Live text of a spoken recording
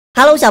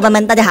Hello， 小伙伴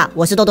们，大家好，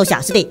我是豆豆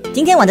小师弟。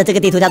今天玩的这个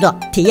地图叫做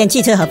体验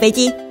汽车和飞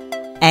机。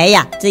哎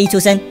呀，这一出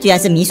生居然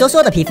是迷缩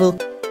缩的皮肤，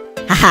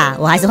哈哈，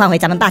我还是换回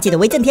咱们霸气的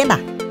威震天吧。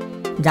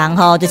然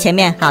后这前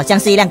面好像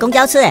是一辆公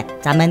交车，哎，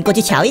咱们过去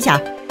瞧一瞧。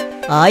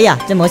哎呀，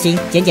这模型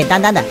简简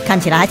单单的，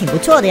看起来还挺不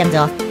错的样子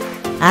哦。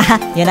啊哈，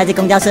原来这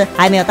公交车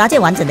还没有搭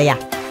建完整的呀。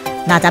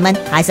那咱们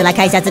还是来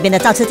看一下这边的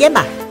造车间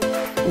吧。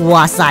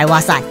哇塞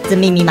哇塞，这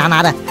密密麻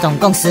麻的，总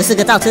共14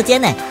个造车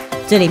间呢。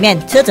这里面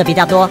车子比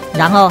较多，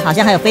然后好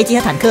像还有飞机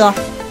和坦克哦。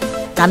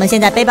咱们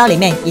现在背包里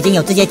面已经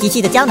有这些机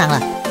器的胶囊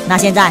了，那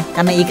现在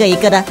咱们一个一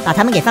个的把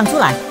它们给放出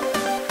来。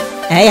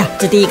哎呀，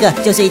这第一个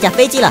就是一架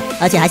飞机了，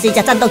而且还是一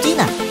架战斗机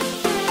呢。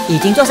已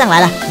经坐上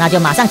来了，那就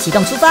马上启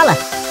动出发了。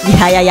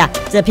呀呀呀，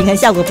这平衡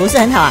效果不是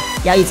很好啊，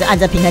要一直按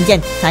着平衡键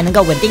才能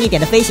够稳定一点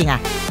的飞行啊。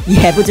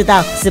也不知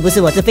道是不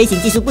是我这飞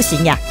行技术不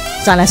行呀。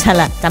算了算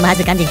了，咱们还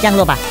是赶紧降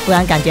落吧，不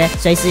然感觉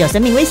随时有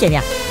生命危险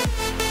呀。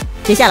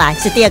接下来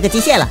是第二个机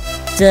械了。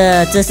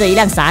这是一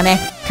辆啥呢？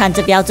看这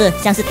标志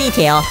像是地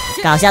铁哦。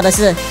搞笑的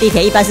是，地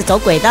铁一般是走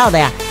轨道的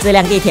呀，这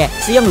辆地铁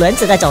是用轮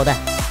子在走的，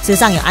车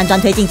上有安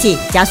装推进器，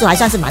加速还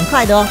算是蛮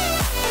快的哦。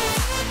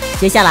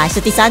接下来是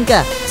第三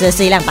个，这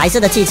是一辆白色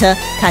的汽车，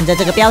看着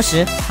这个标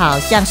识，好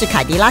像是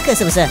凯迪拉克，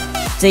是不是？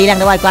这一辆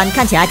的外观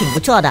看起来挺不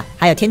错的，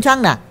还有天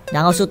窗呢，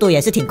然后速度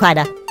也是挺快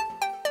的。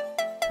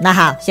那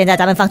好，现在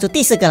咱们放出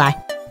第四个来。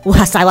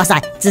哇塞哇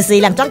塞，这是一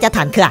辆装甲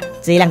坦克啊！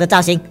这一辆的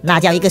造型那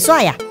叫一个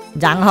帅呀！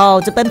然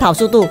后这奔跑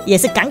速度也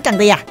是杠杠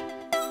的呀！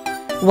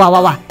哇哇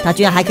哇，它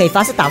居然还可以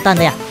发射导弹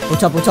的呀！不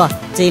错不错，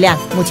这一辆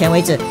目前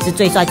为止是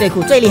最帅最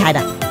酷最厉害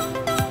的。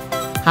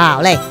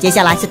好嘞，接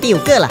下来是第5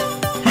个了，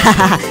哈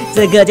哈哈，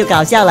这个就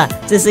搞笑了，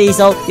这是一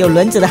艘有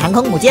轮子的航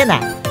空母舰呐！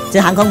这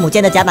航空母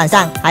舰的甲板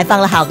上还放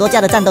了好多架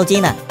的战斗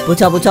机呢！不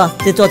错不错，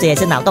这作者也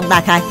是脑洞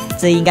大开，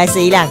这应该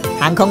是一辆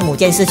航空母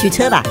舰四驱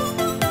车吧？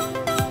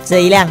这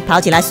一辆跑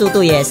起来速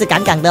度也是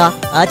杠杠的哦，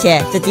而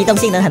且这机动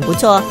性能很不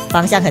错哦，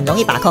方向很容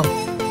易把控。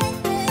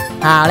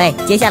好嘞，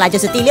接下来就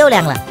是第6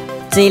辆了。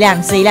这一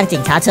辆是一辆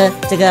警察车，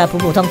这个普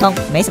普通通，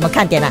没什么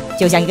看点啊，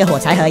就像一个火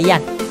柴盒一样。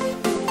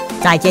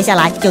再接下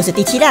来就是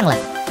第7辆了，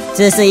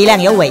这是一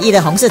辆有尾翼的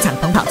红色敞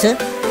篷跑车。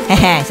嘿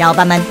嘿，小伙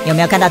伴们有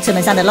没有看到车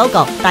门上的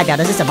logo， 代表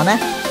的是什么呢？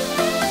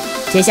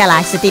接下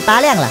来是第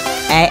8辆了。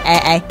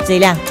哎，这一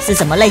辆是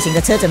什么类型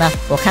的车子呢？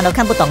我看都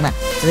看不懂呢，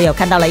只有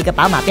看到了一个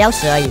宝马标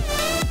识而已。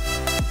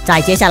再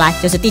接下来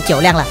就是第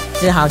9辆了，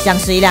这好像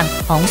是一辆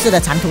红色的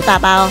长途大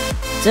巴哦。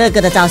这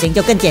个的造型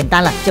就更简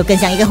单了，就更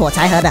像一个火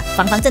柴盒的，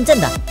方方正正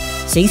的。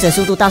行驶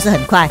速度倒是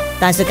很快，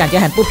但是感觉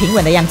很不平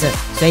稳的样子，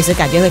随时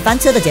感觉会翻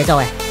车的节奏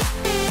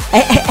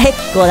哎，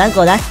果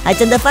然还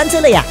真的翻车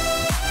了呀。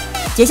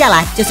接下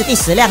来就是第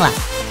10辆了，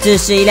这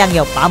是一辆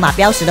有宝马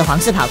标识的黄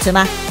色跑车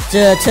吗？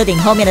这车顶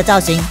后面的造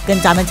型跟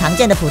咱们常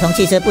见的普通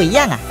汽车不一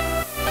样啊。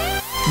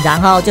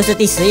然后就是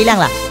第11辆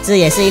了，这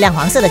也是一辆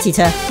黄色的汽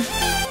车，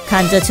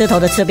看这车头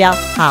的车标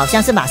好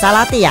像是玛莎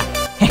拉蒂呀。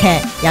嘿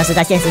嘿，要是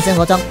在现实生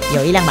活中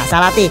有一辆玛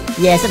莎拉蒂，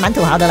也是蛮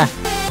土豪的了。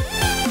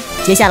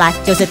接下来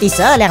就是第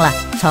12辆了，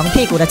从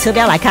屁股的车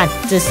标来看，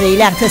这是一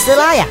辆特斯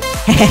拉呀。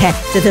嘿嘿嘿，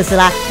这特斯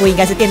拉不应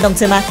该是电动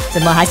车吗？怎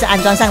么还是安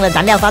装上了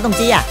燃料发动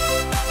机呀？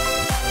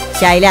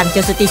下一辆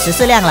就是第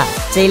14辆了，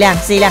这一辆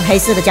是一辆黑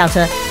色的轿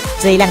车，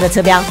这一辆的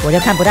车标我就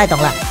看不太懂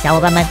了，小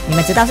伙伴们你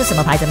们知道是什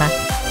么牌子吗？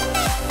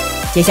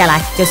接下来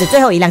就是最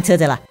后一辆车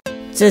子了，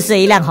这是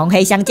一辆红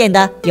黑相间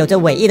的有着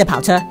尾翼的跑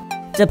车，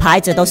这牌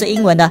子都是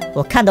英文的，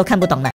我看都看不懂呢。